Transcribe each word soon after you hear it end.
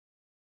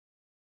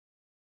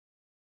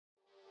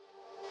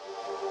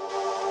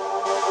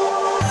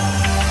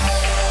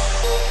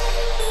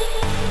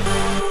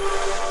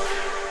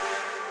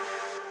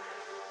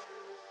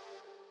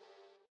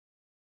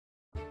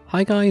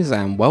Hi guys,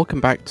 and welcome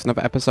back to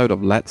another episode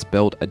of Let's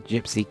Build a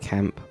Gypsy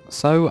Camp.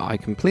 So I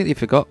completely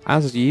forgot,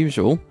 as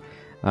usual,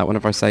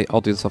 whenever I say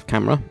I'll do this off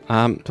camera, to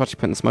actually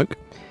put in the smoke.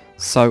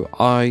 So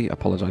I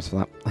apologise for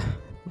that.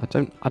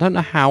 I don't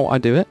know how I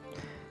do it,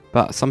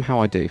 but somehow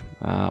I do.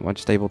 I'm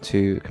just able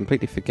to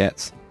completely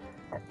forget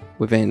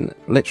within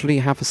literally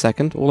half a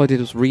second. All I did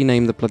was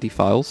rename the bloody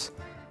files,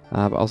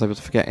 but I was able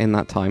to forget in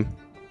that time.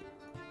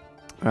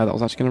 That I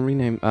was actually going to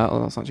rename. I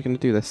was actually going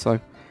to do this.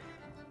 So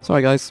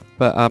sorry guys,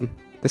 but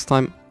this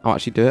time I'll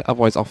actually do it.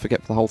 Otherwise I'll forget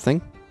for the whole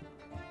thing.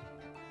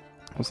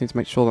 I just need to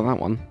make sure that that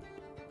one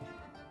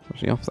is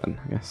actually off then,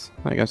 I guess.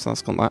 There you go, so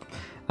that's got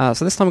that.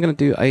 So this time I'm going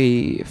to do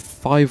a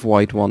 5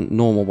 wide one,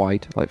 normal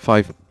wide, like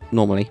 5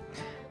 normally.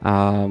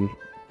 I'm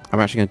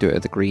actually going to do it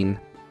with the green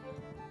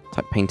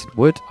type painted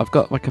wood. I've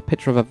got like a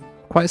picture of a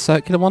quite a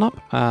circular one up,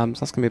 so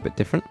that's going to be a bit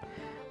different.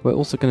 We're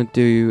also going to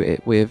do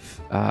it with,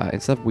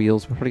 instead of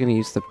wheels, we're probably going to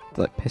use the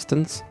like,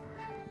 pistons,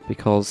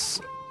 because,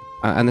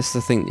 and this is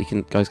the thing that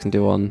you guys can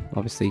do on,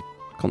 obviously,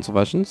 console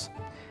versions,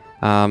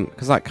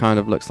 because that kind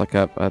of looks like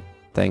a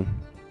thing,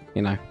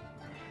 you know.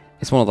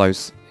 It's one of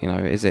those, you know,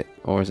 is it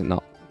or is it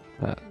not?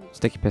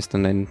 Sticky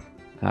piston in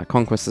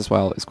Conquest as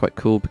well is quite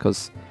cool,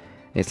 because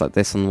it's like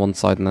this on one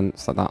side and then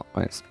it's like that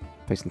when it's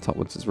facing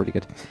topwards. It's really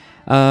good.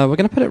 We're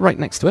going to put it right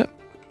next to it.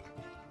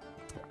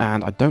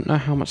 And I don't know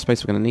how much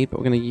space we're going to need, but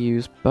we're going to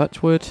use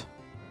birchwood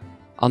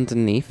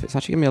underneath. It's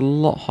actually going to be a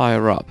lot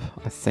higher up,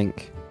 I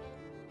think.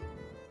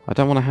 I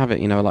don't want to have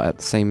it, you know, like at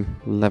the same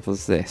level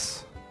as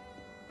this.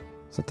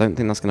 So I don't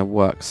think that's going to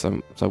work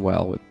so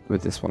well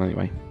with this one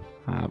anyway.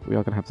 We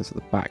are going to have this at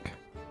the back.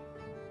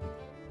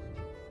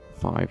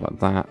 5 like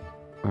that.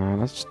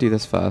 Let's just do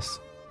this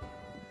first.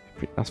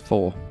 That's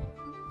 4.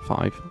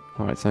 5.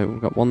 Alright, so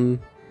we've got 1,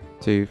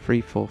 2,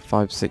 3, 4,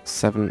 5, 6,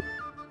 7,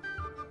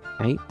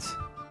 8.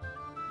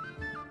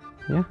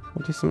 Yeah,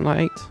 we'll do something like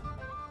 8.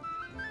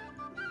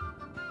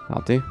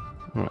 That'll do.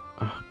 Alright.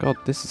 Oh god,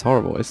 this is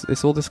horrible.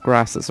 It's all this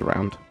grass that's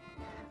around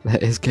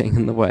that is getting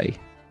in the way.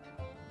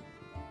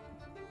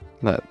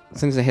 Look, as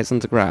soon as it hits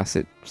onto grass,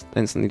 it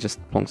instantly just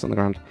plonks on the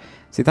ground.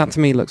 See, that to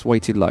me looks way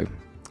too low,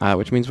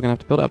 which means we're going to have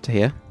to build it up to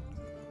here,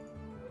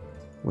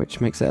 which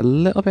makes it a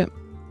little bit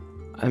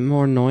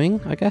more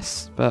annoying, I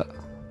guess, but I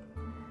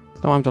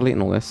don't know why I'm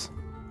deleting all this.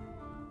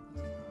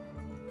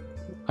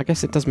 I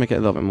guess it does make it a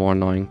little bit more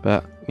annoying,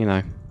 but, you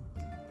know,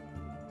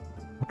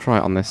 we'll try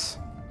it on this.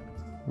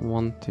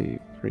 1, 2,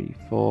 3,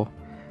 4,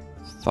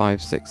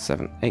 5, 6,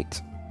 7,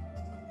 8.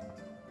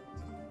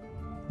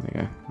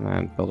 There we go.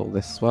 And build all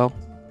this as well.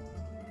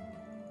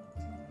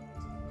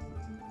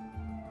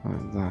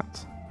 Like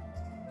that.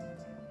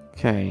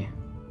 Okay.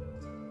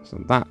 So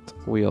that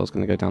wheel is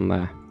going to go down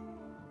there.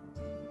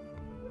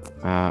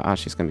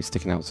 Actually, it's going to be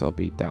sticking out, so it'll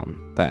be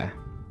down there.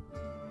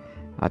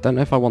 I don't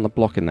know if I want the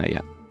block in there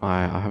yet.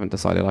 I haven't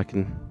decided. I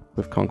can,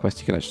 with Conquest,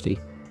 you can actually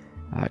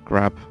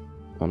grab,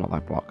 well, not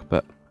that block,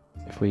 but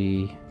if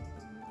we,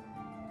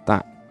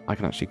 that, I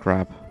can actually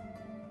grab.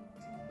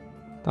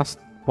 That's,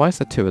 why is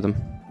there 2 of them?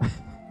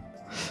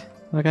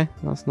 Okay,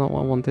 that's not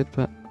what I wanted,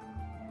 but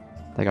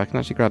there you go. I can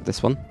actually grab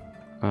this one,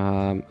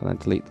 and then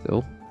delete it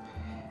all,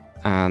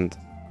 and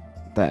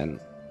then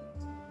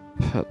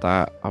put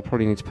that. I'll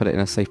probably need to put it in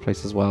a safe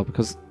place as well,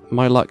 because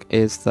my luck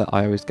is that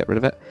I always get rid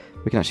of it.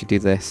 We can actually do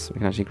this. We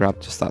can actually grab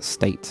just that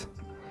state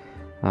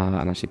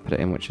and actually put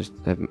it in, which is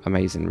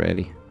amazing,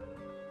 really.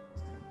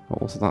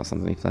 Also, that's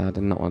underneath there. I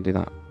did not want to do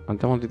that. I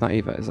don't want to do that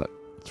either.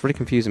 It's really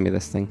confusing me,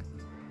 this thing.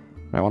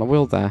 Right, I want a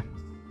wheel there,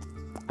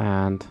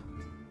 and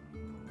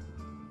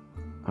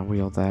a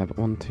wheel there, but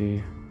 1,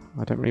 2.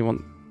 I don't really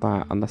want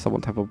that unless I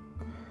want to have a.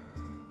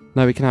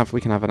 No, we can have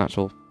an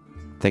actual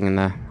thing in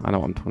there. I know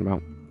what I'm talking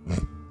about.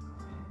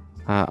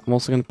 I'm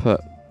also going to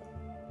put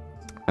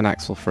an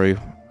axle through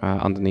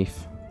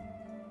underneath,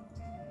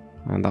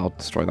 and that'll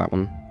destroy that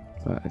one,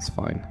 but it's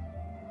fine.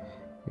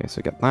 Okay,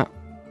 so get that,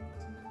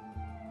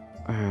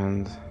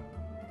 and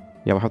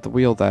yeah, we'll have the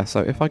wheel there. So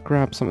if I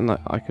grab something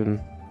that I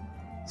can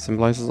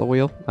symbolize as a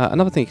wheel,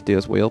 another thing you can do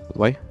as wheel, by the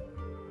way,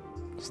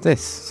 is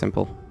this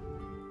simple.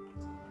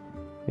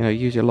 You know,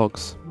 use your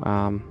logs.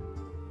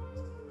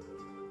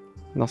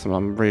 Not something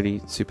I'm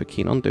really super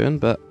keen on doing,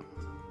 but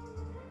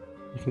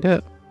you can do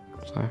it.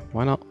 So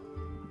why not?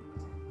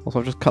 Also,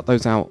 I've just cut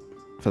those out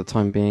for the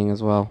time being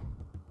as well,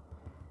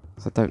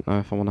 because I don't know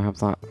if I want to have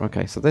that.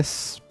 Okay, so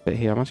this bit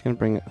here, I'm actually going to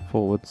bring it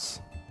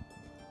forwards,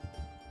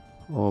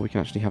 or we can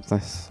actually have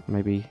this.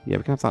 Maybe, yeah,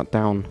 we can have that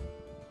down.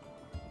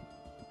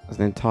 As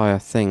an entire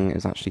thing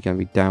is actually going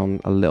to be down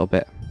a little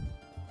bit,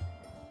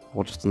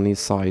 or just on these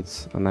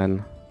sides, and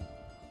then.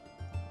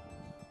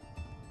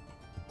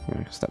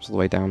 Steps all the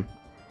way down.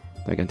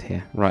 They're going to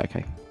here. Right,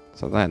 okay.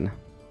 So then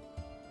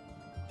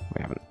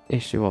we have an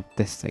issue of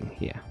this thing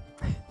here.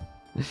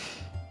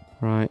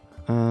 Right.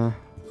 We can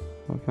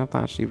have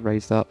that actually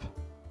raised up.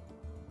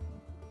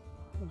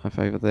 I've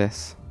over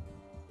this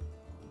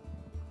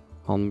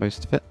on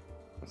most of it.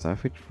 So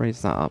if we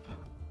raise that up,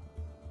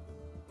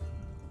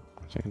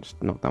 actually I can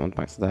just knock that one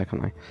back to there,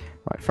 can't I?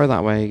 Right, throw that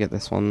away, get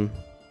this one,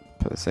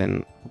 put this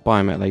in, buy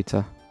them it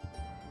later.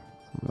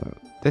 So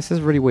this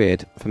is really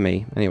weird for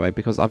me, anyway,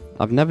 because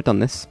I've never done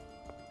this.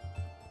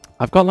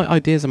 I've got like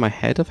ideas in my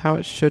head of how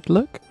it should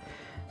look,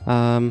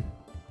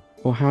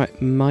 or how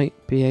it might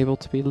be able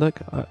to be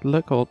look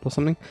or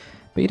something,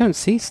 but you don't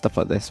see stuff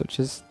like this, which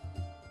is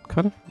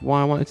kind of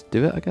why I wanted to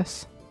do it, I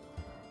guess,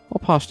 or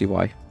partially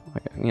why.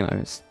 Like, you know,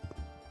 it's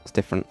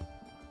different.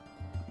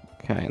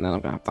 Okay, and then I'm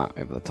gonna have that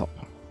over the top,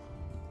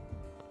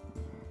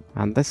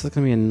 and this is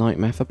gonna be a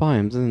nightmare for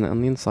biomes, isn't it,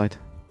 on the inside?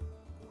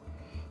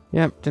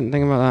 Yep, didn't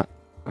think about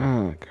that.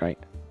 Oh, great.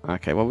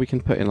 Okay, well we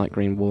can put in like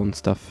green wall and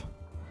stuff.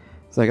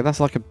 So that's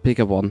like a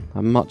bigger one,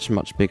 a much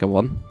bigger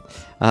one.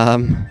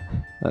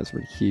 That's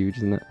really huge,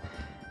 isn't it?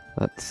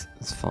 That's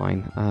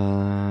fine.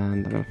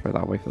 And I'm gonna throw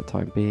that away for the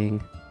time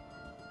being,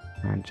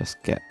 and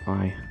just get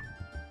my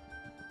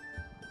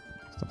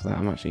stuff there.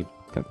 I'm actually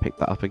gonna pick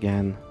that up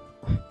again.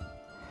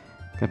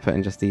 Gonna put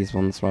in just these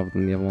ones rather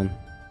than the other one.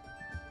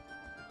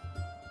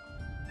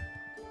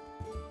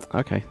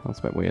 Okay, that's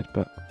a bit weird,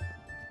 but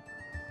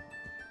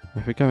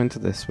if we go into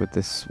this with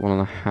this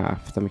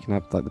 1.5, then we can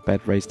have like the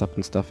bed raised up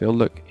and stuff. It'll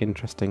look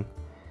interesting,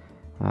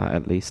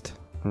 at least.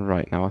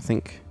 Right, now I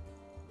think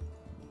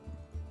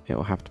it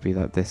will have to be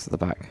like this at the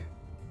back.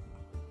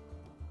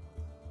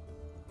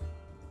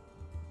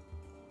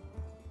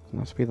 Doesn't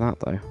have to be that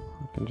though.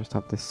 I can just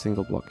have this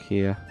single block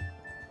here.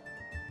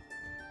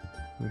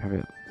 We have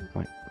it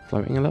like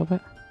floating a little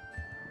bit.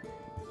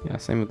 Yeah,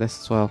 same with this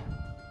as well.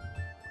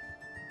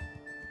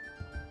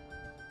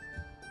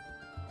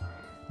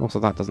 Also,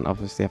 that doesn't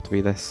obviously have to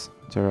be this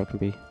material, it can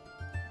be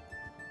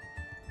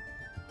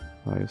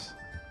those.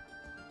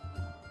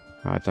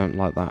 I don't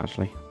like that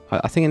actually.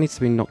 I think it needs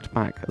to be knocked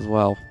back as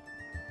well.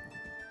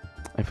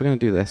 If we're going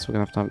to do this, we're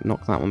going to have to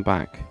knock that one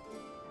back.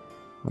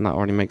 And that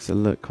already makes it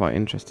look quite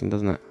interesting,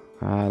 doesn't it?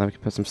 Then we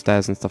can put some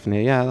stairs and stuff in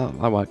here. Yeah,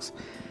 that works.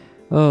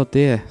 Oh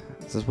dear,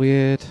 this is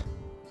weird.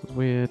 This is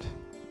weird.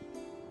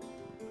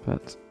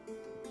 But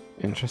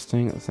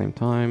interesting at the same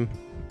time.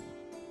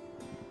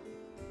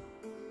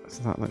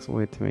 So that looks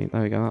weird to me.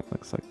 There we go, that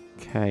looks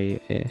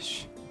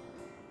okay-ish.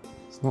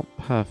 It's not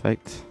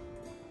perfect.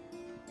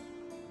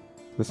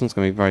 This one's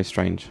going to be very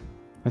strange.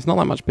 It's not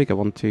that much bigger.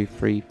 1, 2,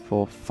 3,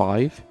 4,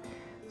 5.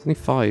 It's only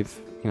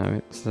 5, you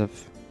know, instead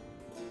of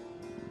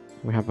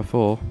we had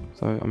before.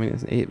 So, I mean,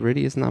 it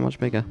really isn't that much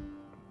bigger.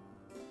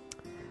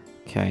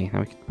 Okay, now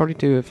we could probably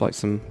do with like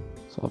some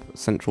sort of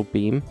central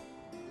beam,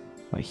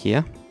 like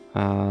here.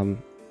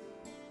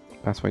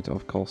 Best way to,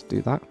 of course,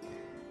 do that.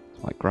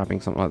 Like grabbing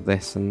something like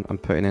this and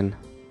putting in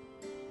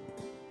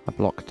a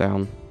block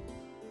down.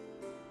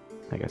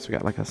 I guess we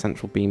get like a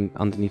central beam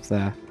underneath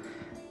there.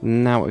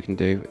 Now what we can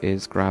do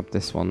is grab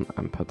this one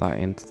and put that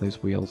into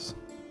those wheels.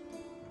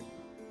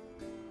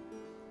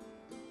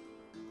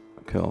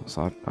 Cool,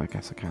 so I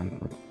guess I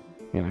can,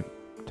 you know,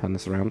 turn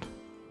this around.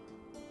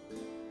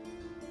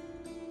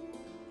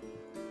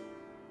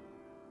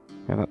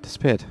 Yeah, that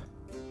disappeared.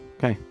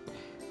 Okay,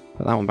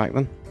 put that one back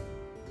then.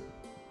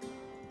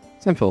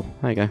 Simple,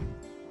 there you go.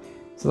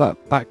 So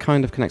that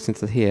kind of connects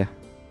into here.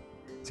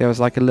 See how it's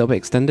like a little bit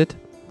extended?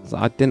 So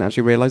I didn't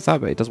actually realise that,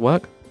 but it does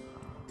work.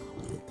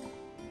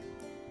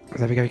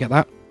 There we go, we get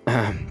that.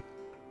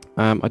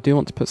 I do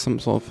want to put some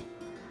sort of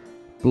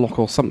block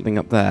or something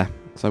up there.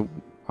 So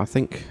I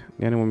think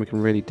the only one we can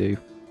really do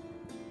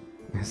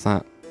is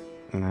that.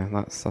 You know,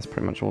 that's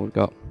pretty much all we've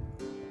got.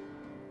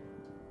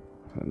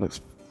 It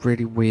looks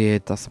really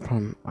weird, that's the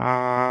problem.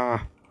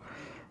 Ah!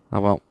 Oh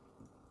well.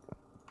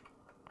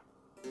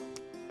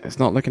 It's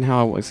not looking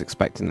how I was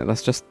expecting it.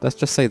 Let's just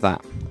say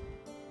that.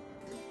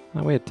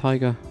 That weird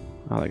tiger.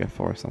 Oh, there we go,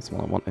 forest. That's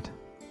what I wanted.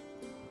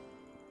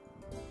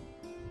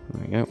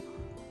 There we go.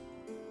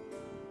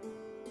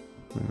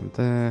 And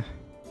there.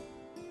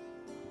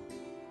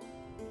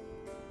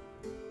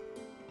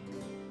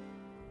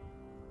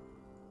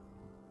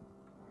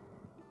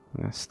 I'm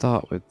going to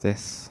start with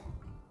this.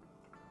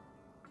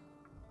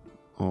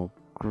 Or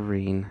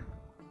green.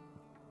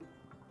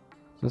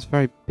 So it's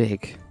very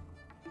big.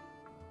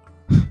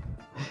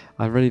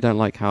 I really don't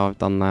like how I've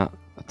done that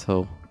at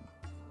all.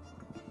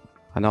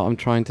 I know what I'm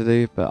trying to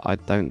do, but I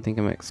don't think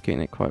I'm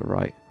executing it quite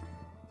right.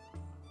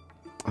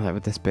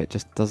 With this bit,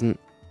 just doesn't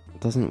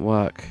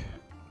work.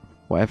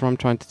 Whatever I'm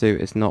trying to do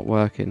is not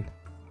working.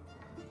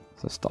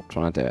 So stop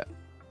trying to do it.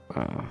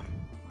 I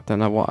don't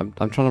know what I'm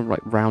trying to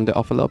like round it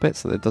off a little bit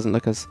so that it doesn't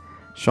look as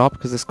sharp,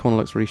 because this corner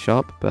looks really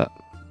sharp, but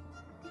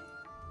I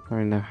don't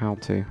really know how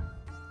to. Right,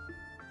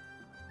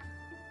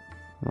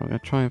 I'm gonna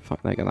try and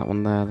find. There you go, that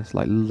one there. This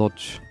like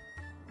Lodgewood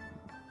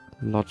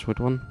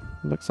one.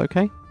 Looks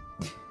okay.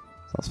 So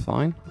that's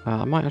fine.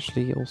 I might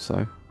actually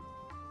also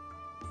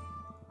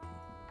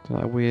do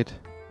like a weird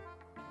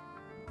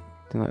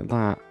thing like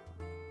that.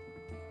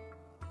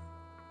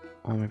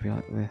 Or maybe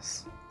like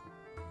this.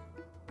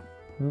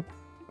 Oh,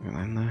 get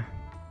that in there.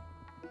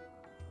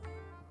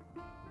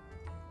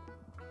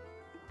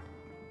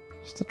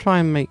 Just to try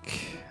and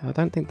make... I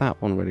don't think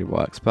that one really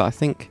works, but I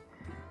think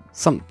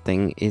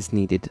something is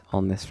needed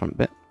on this front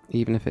bit,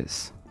 even if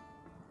it's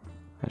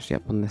actually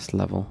up on this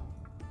level.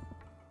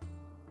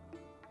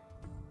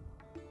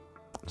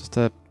 Just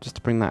to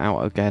bring that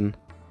out again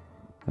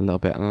a little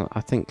bit, and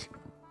I think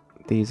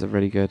these are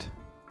really good,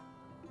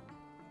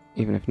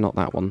 even if not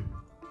that one.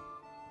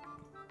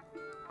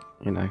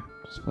 You know,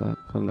 just for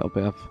a little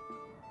bit of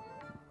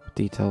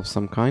detail of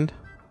some kind,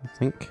 I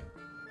think.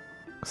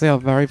 Because they are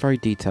very, very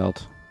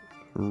detailed.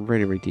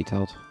 Really, really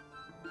detailed.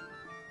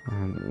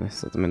 And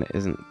this at the minute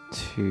isn't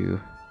too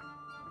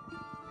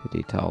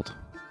detailed.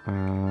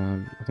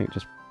 I think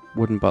just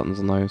wooden buttons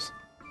on those.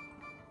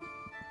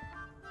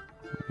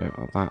 There we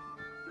go, like that.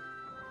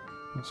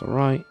 That's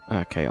alright.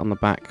 Okay, on the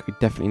back we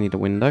definitely need a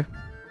window.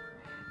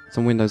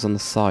 Some windows on the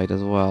side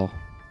as well.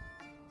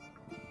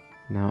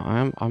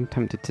 Now I'm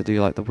tempted to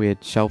do like the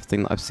weird shelf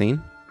thing that I've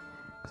seen,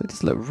 because it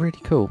just looked really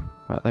cool.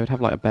 They would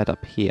have like a bed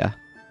up here,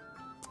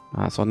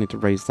 so I need to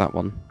raise that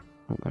one.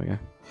 Oh, there we go.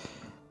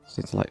 Just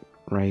need to like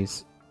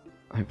raise.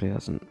 Hopefully it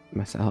doesn't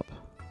mess it up.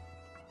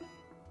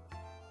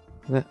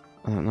 Is it?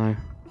 I don't know.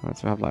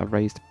 Let's have like a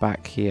raised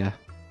back here,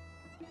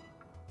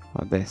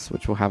 like this,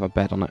 which will have a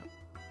bed on it.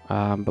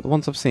 But the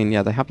ones I've seen,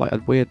 yeah, they have like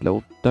a weird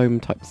little dome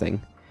type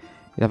thing.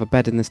 You'd have a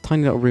bed in this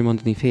tiny little room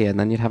underneath here, and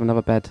then you'd have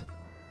another bed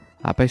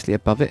basically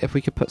above it. If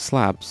we could put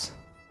slabs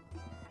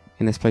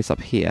in this place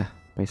up here,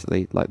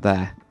 basically like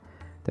there,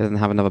 they then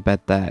have another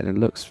bed there, and it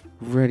looks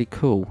really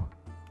cool.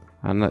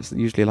 And that's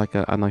usually like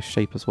a nice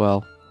shape as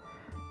well,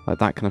 like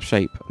that kind of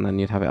shape, and then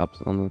you'd have it up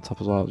on the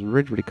top as well. It's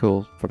really, really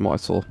cool from what I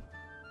saw.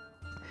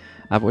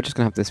 But we're just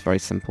going to have this very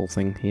simple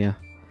thing here.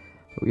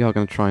 But we are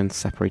going to try and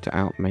separate it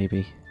out,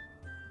 maybe.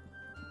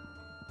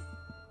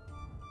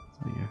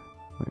 There you go.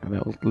 Like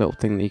a little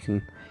thing that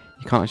you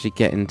can't actually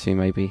get into,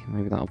 maybe.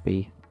 Maybe that'll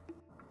be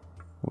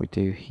what we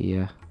do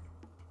here.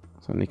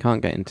 Something you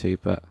can't get into,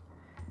 but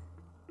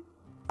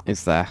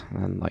it's there.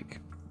 And like,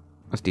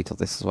 let's detail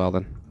this as well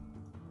then.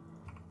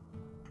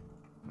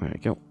 There we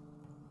go.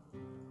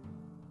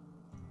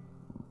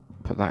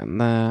 Put that in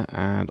there,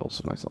 and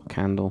also a nice little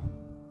candle.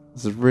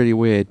 This is really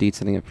weird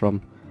detailing it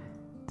from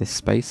this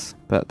space,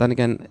 but then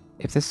again,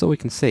 if this is all we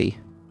can see,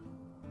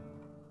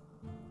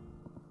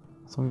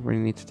 that's all we really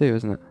need to do,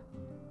 isn't it?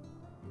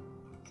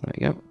 There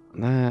you go.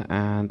 There,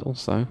 and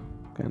also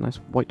get a nice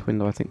white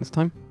window, I think, this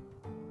time.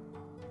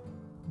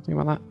 Think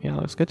about that. Yeah,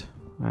 that looks good.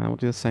 And we'll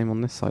do the same on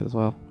this side as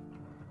well.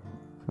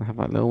 I have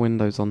like little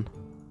windows on.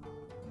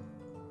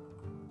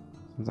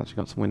 It's actually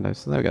got some windows,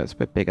 so there we go. It's a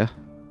bit bigger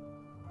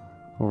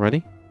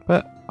already,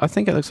 but I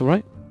think it looks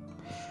alright.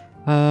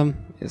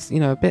 It's,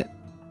 you know, a bit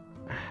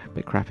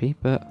crappy,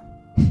 but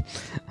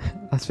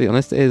let's be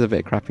honest, it is a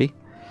bit crappy.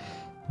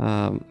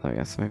 I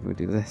guess maybe we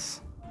do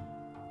this.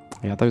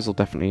 Yeah, those will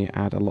definitely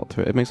add a lot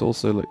to it. It makes it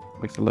also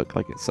look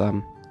like it's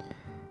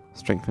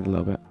strengthened a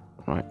little bit.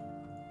 Right,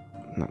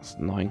 and that's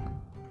 9.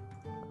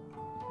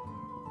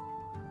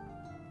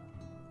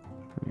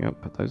 There we go.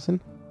 Put those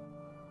in,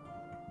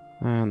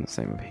 and the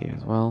same over here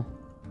as well.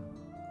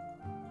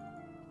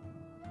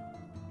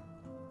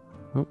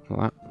 Oh,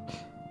 like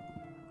that.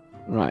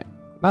 Right,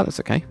 that looks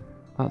okay.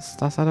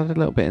 That's added a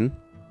little bit in.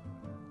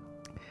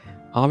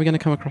 Are we going to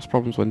come across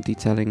problems when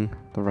detailing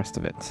the rest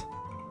of it?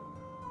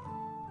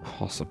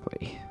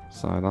 Possibly.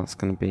 So that's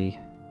going to be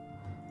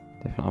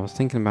different. I was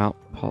thinking about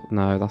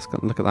no. That's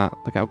gonna, look at that.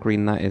 Look how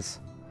green that is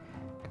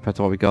compared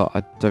to what we got.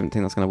 I don't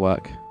think that's going to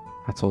work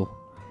at all.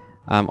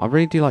 I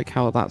really do like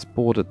how that's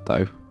bordered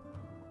though.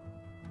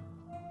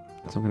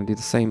 So I'm going to do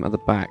the same at the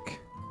back.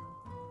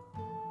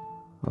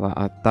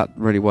 Well, that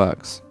really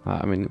works.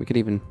 I mean, we could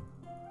even.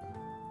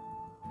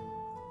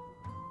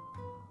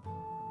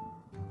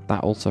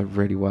 That also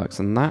really works,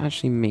 and that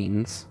actually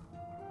means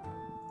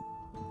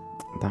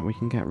that we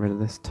can get rid of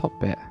this top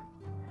bit.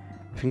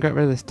 If we can get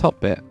rid of this top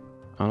bit,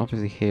 and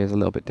obviously here is a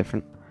little bit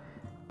different,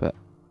 but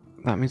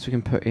that means we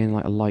can put in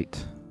like a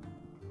light.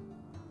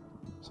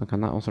 So can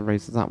that also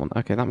raises that one?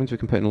 Okay, that means we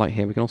can put in light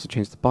here. We can also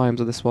change the biomes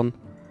of this one.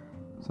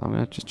 So I'm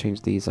going to just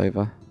change these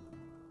over.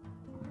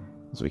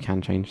 So we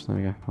can change. There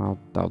we go. Well,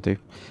 that'll do.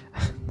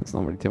 There's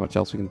not really too much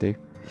else we can do.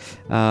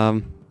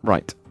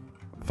 Right,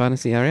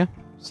 furnace area.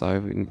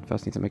 So we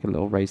first need to make a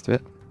little raise to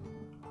it.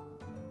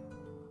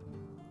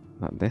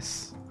 Like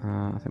this.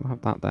 I think we'll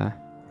have that there.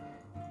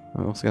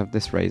 We'll also have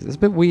this raise. It's a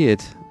bit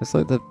weird. It's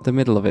like the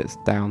middle of it's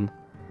down,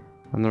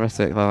 and the rest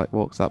of it like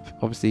walks up.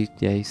 Obviously,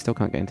 yeah, you still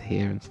can't get into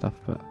here and stuff,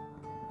 but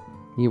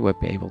you would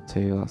be able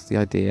to. That's the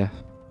idea.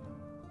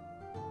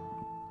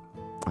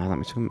 Let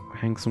me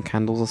hang some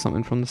candles or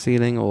something from the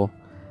ceiling, or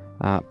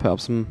put up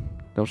some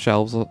little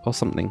shelves or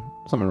something.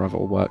 Something or other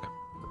will work.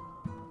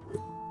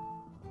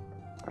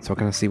 So we're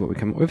going to see what we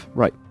come up with.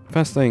 Right,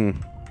 first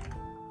thing,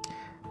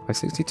 by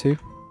 62,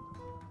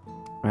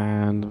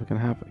 and we're going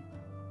to have.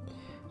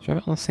 Should we have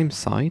it on the same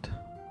side?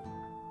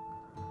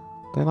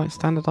 Do they like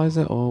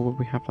standardise it, or would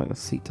we have like the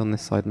seat on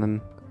this side and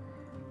then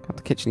have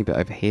the kitcheny bit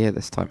over here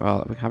this time?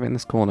 Oh, we have it in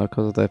this corner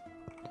because of the.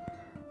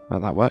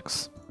 That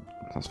works.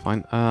 That's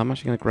fine. I'm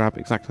actually going to grab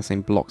exactly the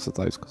same blocks as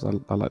those because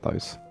I like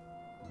those.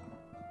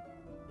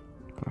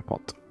 Put a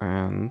pot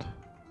and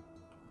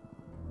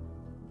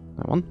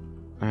that one,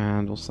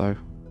 and also.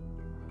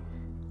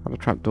 Have a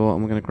trapdoor,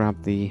 and we're going to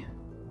grab the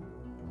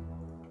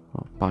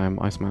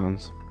biome ice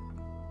mountains.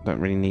 Don't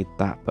really need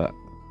that, but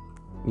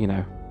you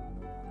know,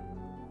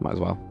 Might as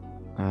well.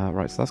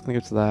 Right, so that's going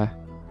to go to there.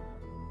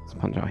 Let's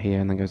punch out here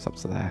and then goes up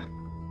to there.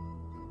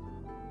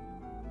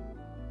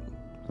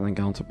 And then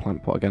go on to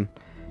plant pot again.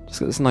 Just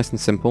get this nice and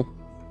simple.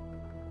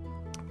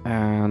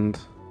 And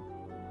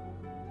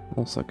I'm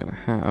also going to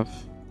have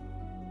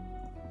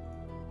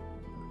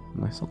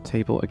a nice little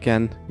table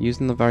again,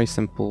 using the very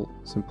simple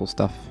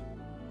stuff.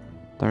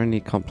 Don't really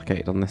need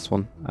complicated on this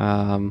one.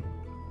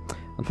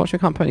 Unfortunately,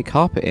 I can't put any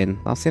carpet in.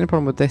 That's the only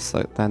problem with this.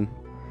 Then,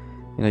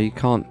 you know, you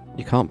can't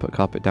put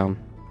carpet down.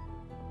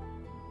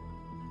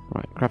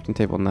 Right, crafting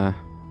table on there,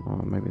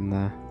 or maybe in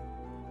there.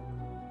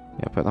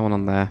 Yeah, put that one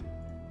on there.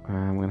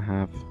 And we're gonna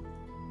have.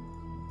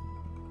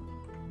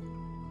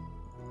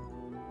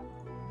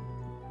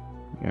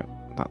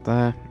 Yep, that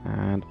there,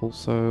 and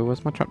also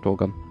where's my trapdoor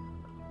gone?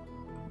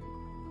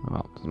 Oh,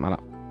 well, doesn't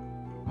matter.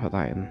 Put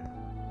that in.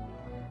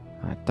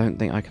 I don't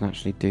think I can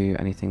actually do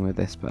anything with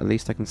this, but at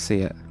least I can see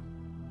it.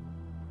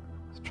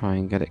 Let's try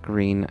and get it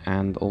green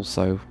and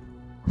also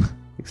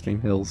extreme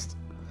hills.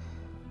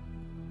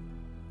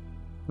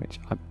 Which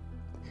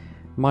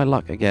my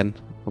luck again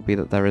will be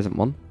that there isn't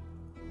one.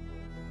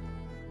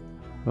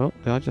 Oh,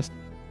 did I just...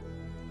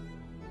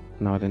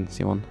 No, I didn't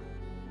see one.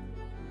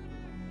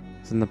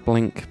 It's in the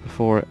blink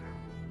before it.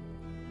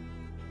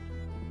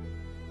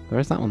 There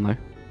is that one though.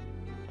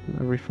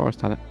 Roof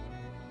Forest had it.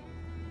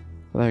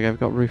 But there we go, we've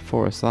got Roof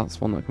Forest, so that's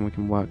one that we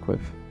can work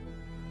with.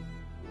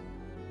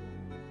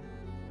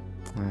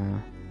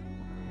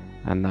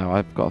 And now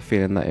I've got a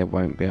feeling that it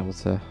won't be able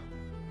to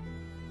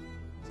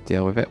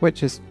deal with it,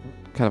 which is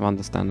kind of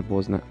understandable,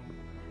 isn't it?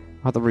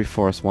 I have the Roof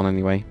Forest one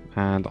anyway,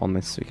 and on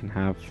this we can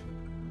have...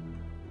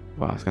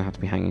 Well, it's going to have to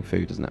be hanging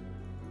food, isn't it?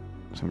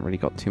 So I haven't really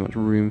got too much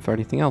room for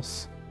anything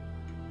else.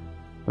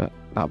 But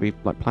that'll be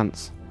like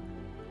plants.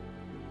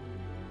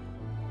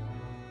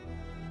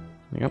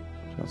 There you go.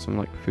 Got some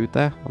like food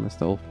there on this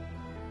little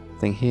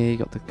thing here. You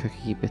got the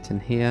cookie bit in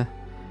here.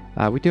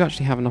 We do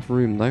actually have enough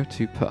room though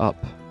to put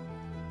up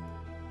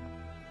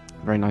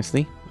very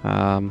nicely.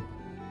 There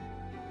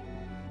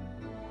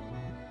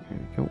we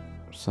go.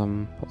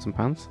 Some pots and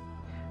pans,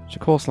 which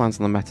of course lands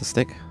on the meta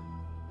stick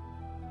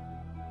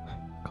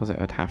because it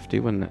would have to,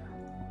 wouldn't it?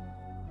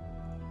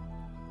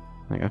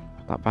 There you go.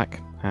 Put that back,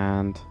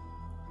 and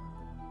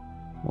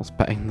I was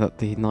betting that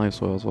the knives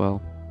will as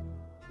well.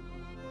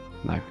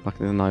 No,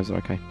 luckily the knives are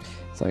okay.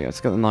 So yeah,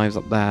 let's get the knives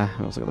up there.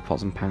 We also got the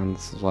pots and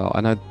pans as well.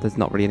 I know there's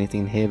not really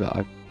anything in here, but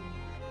I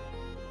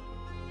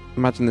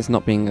imagine this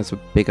not being as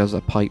big as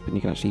a pipe, and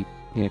you can actually,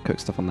 you know, cook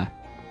stuff on there.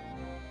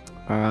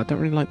 I don't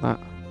really like that.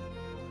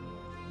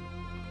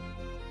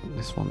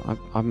 This one,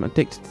 I'm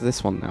addicted to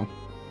this one now.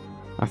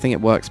 I think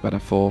it works better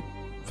for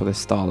this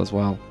style as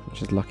well,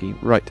 which is lucky.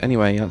 Right,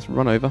 anyway, let's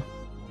run over.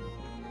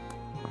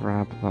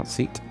 Grab that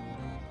seat.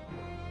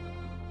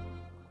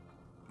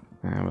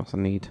 And we also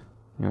need,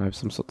 you know,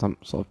 some sort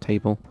of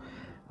table.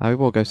 We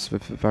will go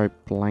with a very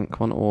blank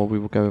one, or we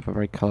will go with a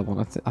very colour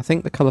one. I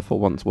think the colourful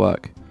ones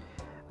work.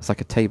 It's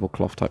like a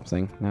tablecloth type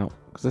thing. Now,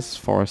 because this is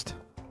forest,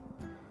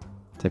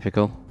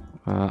 typical.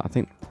 I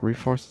think Roof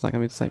Forest, is that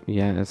going to be the same?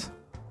 Yeah, it is.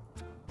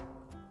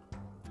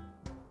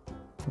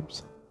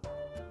 Oops.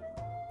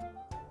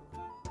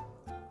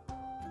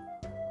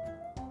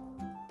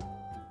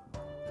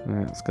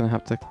 It's going to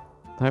have to,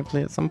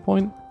 hopefully at some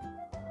point.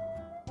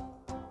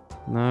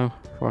 No,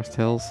 forest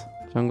hills,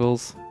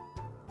 jungles.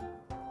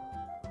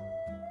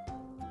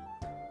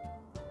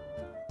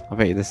 I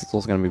bet you this is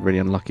also going to be really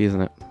unlucky,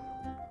 isn't it?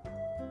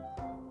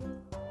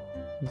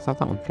 Let's have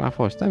that one, flower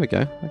forest. There we go.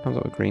 That comes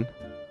up with green.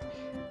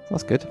 So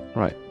that's good.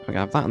 Right, we're going to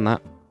have that and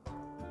that.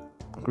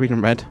 Green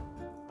and red.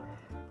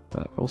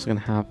 But we're also going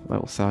to have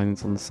little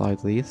signs on the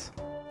sides of these.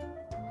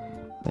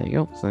 There you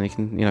go. So then you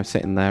can, you know,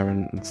 sit in there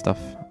and stuff,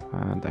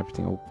 and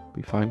everything will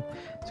be fine.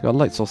 So we've got a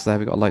light source there.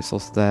 We've got a light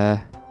source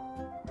there.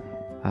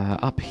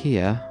 Up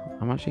here,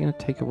 I'm actually going to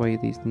take away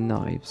these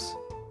knives.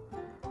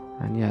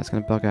 And yeah, it's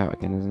going to bug out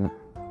again, isn't it?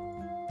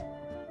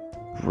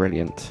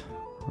 Brilliant.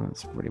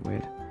 That's really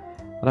weird.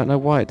 I don't know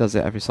why it does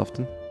it every so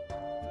often.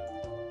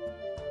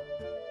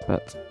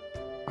 But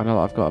I know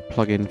that I've got a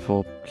plug-in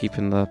for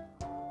keeping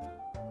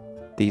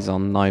these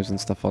on, knives and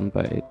stuff on,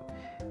 but it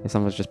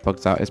sometimes just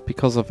bugs out. It's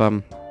because of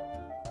I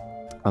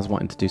was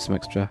wanting to do some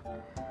extra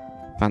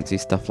fancy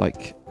stuff,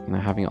 like, you know,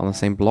 having it on the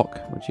same block,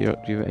 which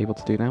you're able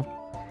to do now.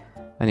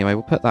 Anyway,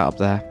 we'll put that up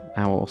there,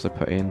 and we'll also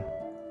put in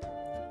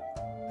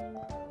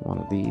one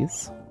of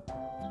these.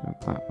 So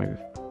that maybe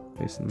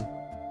facing.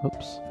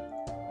 Oops,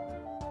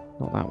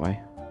 not that way.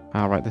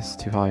 Ah, right, this is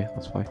too high.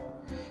 That's why.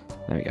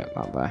 There we go,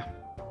 that there,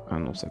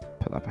 and also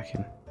put that back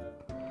in.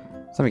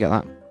 So we get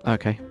that.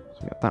 Okay, so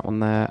we got that one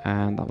there,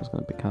 and that one's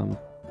going to become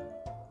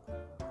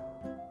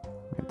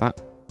like that.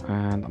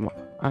 And I'm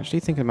actually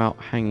thinking about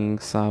hanging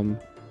some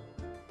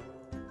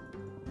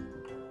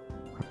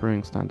a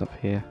brewing stand up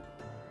here.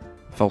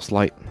 False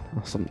light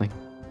or something.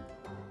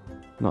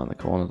 Not in the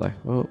corner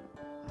though. Oh.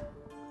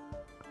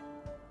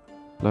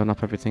 Blowing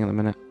up everything at the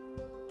minute.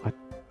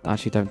 I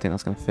actually don't think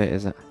that's going to fit,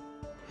 is it?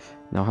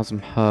 Now I have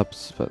some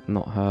herbs, but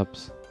not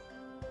herbs.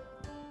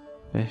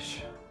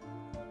 Fish.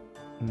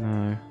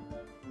 No.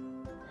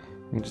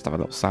 We can just have a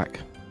little sack.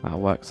 That'll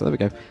work. So there we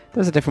go.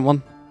 There's a different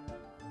one.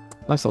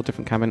 Nice little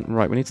different cabin.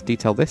 Right, we need to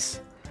detail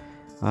this.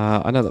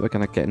 I know that we're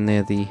going to get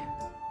near the...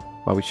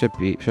 Well, we should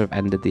have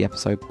ended the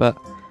episode, but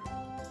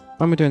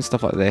when we're doing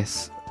stuff like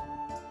this,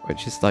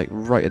 which is like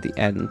right at the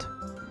end,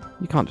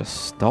 you can't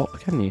just stop,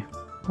 can you?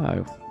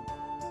 No.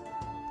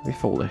 It'd be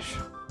foolish.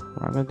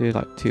 Right, I'm going to do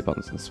like 2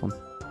 buttons in this one.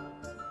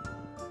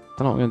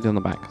 Don't know what I'm going to do on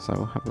the back, so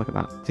we'll have a look at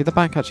that. See, the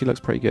back actually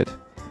looks pretty good.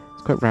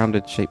 It's quite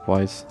rounded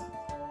shape-wise.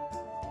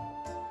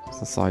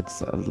 The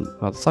sides,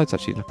 well, the sides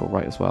actually look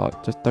alright as well.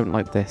 I just don't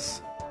like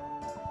this.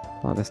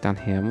 I like this down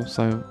here. I'm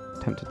also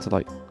tempted to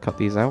like cut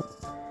these out.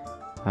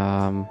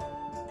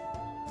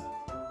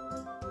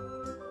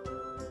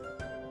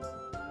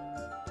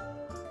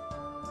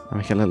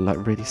 Make it look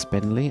like really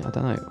spindly. I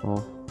don't know.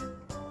 Or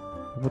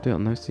we'll do it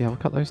on those. Yeah, we'll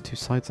cut those 2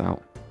 sides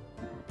out,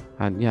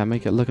 and yeah,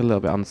 make it look a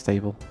little bit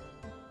unstable.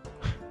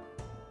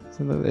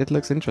 So it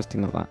looks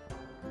interesting like that.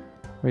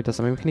 It really does.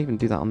 I mean, we can even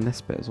do that on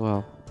this bit as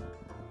well.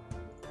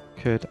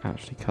 Could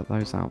actually cut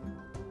those out.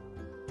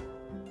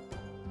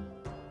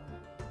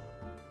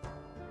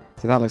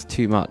 See, that looks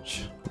too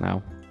much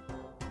now.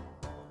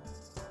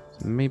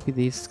 So maybe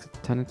these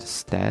turn into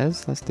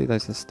stairs? Let's do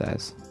those as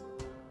stairs.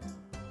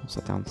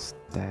 Also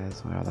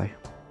downstairs, where are they?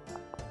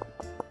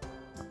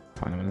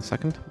 Find them in a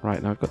second.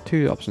 Right, now we've got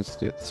 2 options to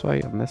do it this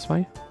way and this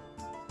way.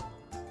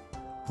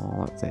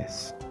 Or like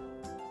this.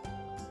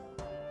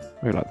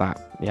 Maybe like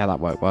that. Yeah, that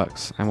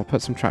works. And we'll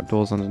put some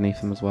trapdoors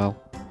underneath them as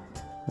well.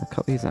 I'll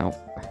cut these out.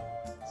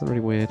 It's really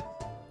weird.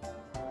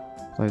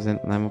 Those in,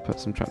 and then we'll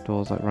put some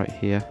trapdoors like right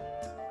here.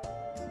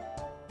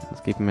 Let's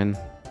keep them in.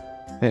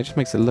 Yeah, it just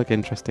makes it look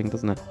interesting,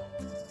 doesn't it?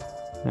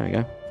 There we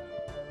go.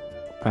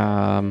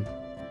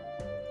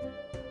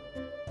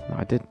 No,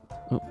 I did.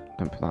 Oh,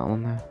 don't put that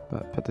on there.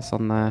 But put this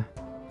on there.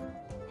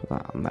 Put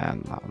that on there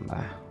and that on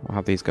there. We'll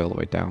have these go all the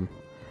way down.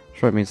 I'm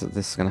sure it means that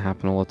this is going to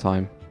happen all the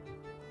time.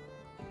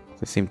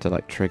 They seem to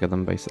like trigger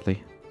them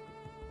basically.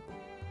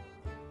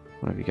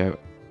 Whenever you go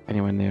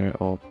anywhere near it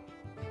or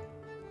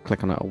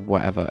click on it or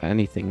whatever,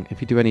 anything.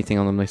 If you do anything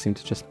on them, they seem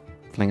to just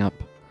fling up.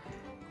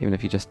 Even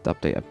if you just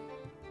update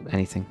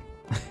anything.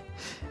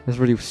 It's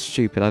really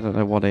stupid. I don't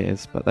know what it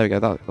is, but there we go.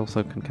 That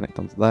also can connect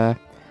onto there.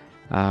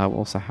 We'll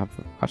also have...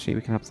 Actually,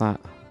 we can have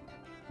that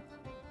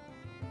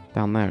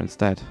down there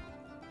instead.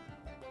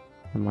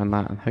 And mind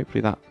that, and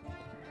hopefully that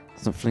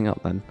doesn't fling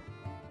up then.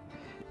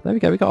 There we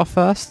go. We got our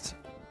first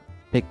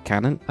big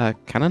cannon.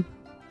 Cannon?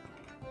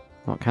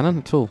 Not cannon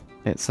at all.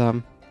 It's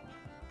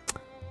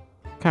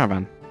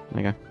caravan.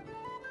 There you go.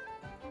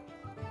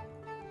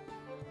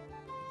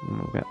 And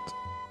we'll get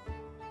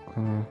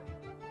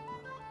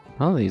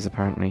none of these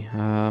apparently.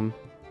 So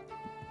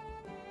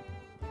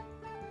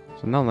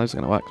none of those are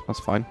going to work. That's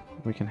fine.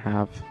 We can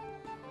have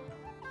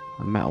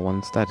a metal one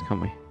instead,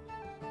 can't we?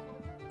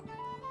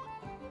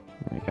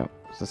 There you go.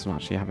 So this one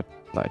actually have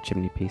like a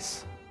chimney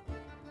piece.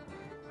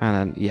 And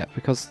then yeah,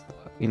 because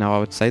you know I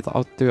would say that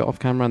I'll do it off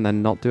camera and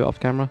then not do it off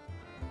camera.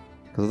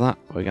 Because of that,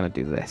 we're going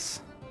to do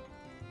this.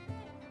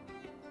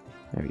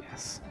 Oh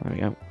yes, there we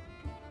go.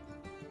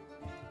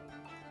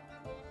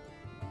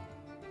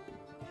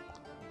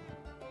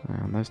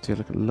 And those 2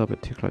 look a little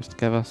bit too close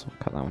together, so we'll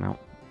cut that one out.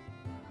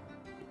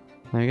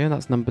 There we go,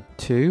 that's number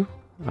 2.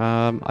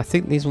 I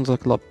think these ones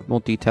look a lot more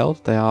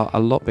detailed. They are a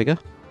lot bigger.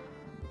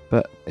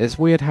 But it's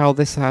weird how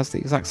this has the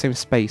exact same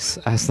space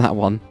as that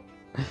one.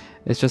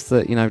 It's just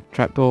that, you know,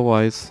 trapdoor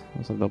wise,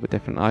 it's a little bit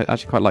different. I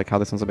actually quite like how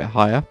this one's a bit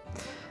higher.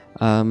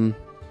 But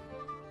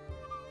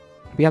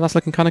yeah, that's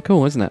looking kind of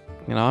cool, isn't it?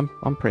 You know,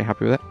 I'm pretty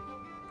happy with it.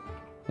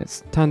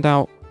 It's turned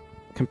out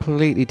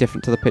completely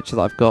different to the picture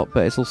that I've got,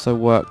 but it's also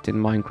worked in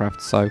Minecraft,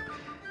 so,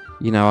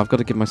 you know, I've got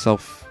to give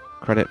myself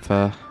credit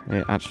for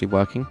it actually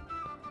working.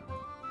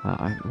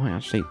 I might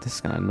actually... This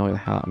is going to annoy the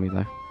hell out of me,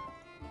 though.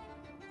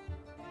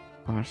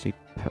 I'll actually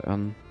put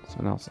on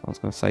something else. I was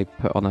going to say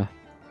put on a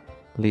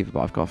lever,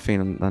 but I've got a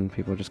feeling then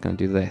people are just going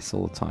to do this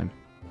all the time.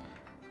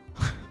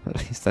 At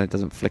least then it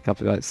doesn't flick up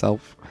by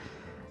itself.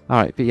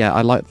 Alright, but yeah,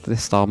 I like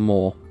this style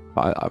more.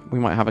 But we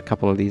might have a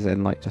couple of these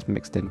in, like, just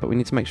mixed in. But we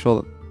need to make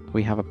sure that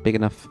we have a big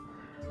enough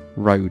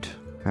road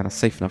and a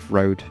safe enough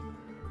road.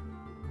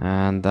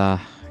 And, yeah,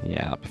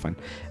 that'll be fine.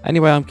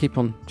 Anyway, I'm keep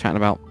on chatting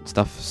about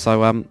stuff.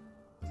 So,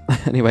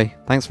 anyway,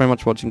 thanks very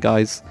much for watching,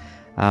 guys.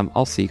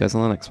 I'll see you guys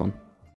on the next one.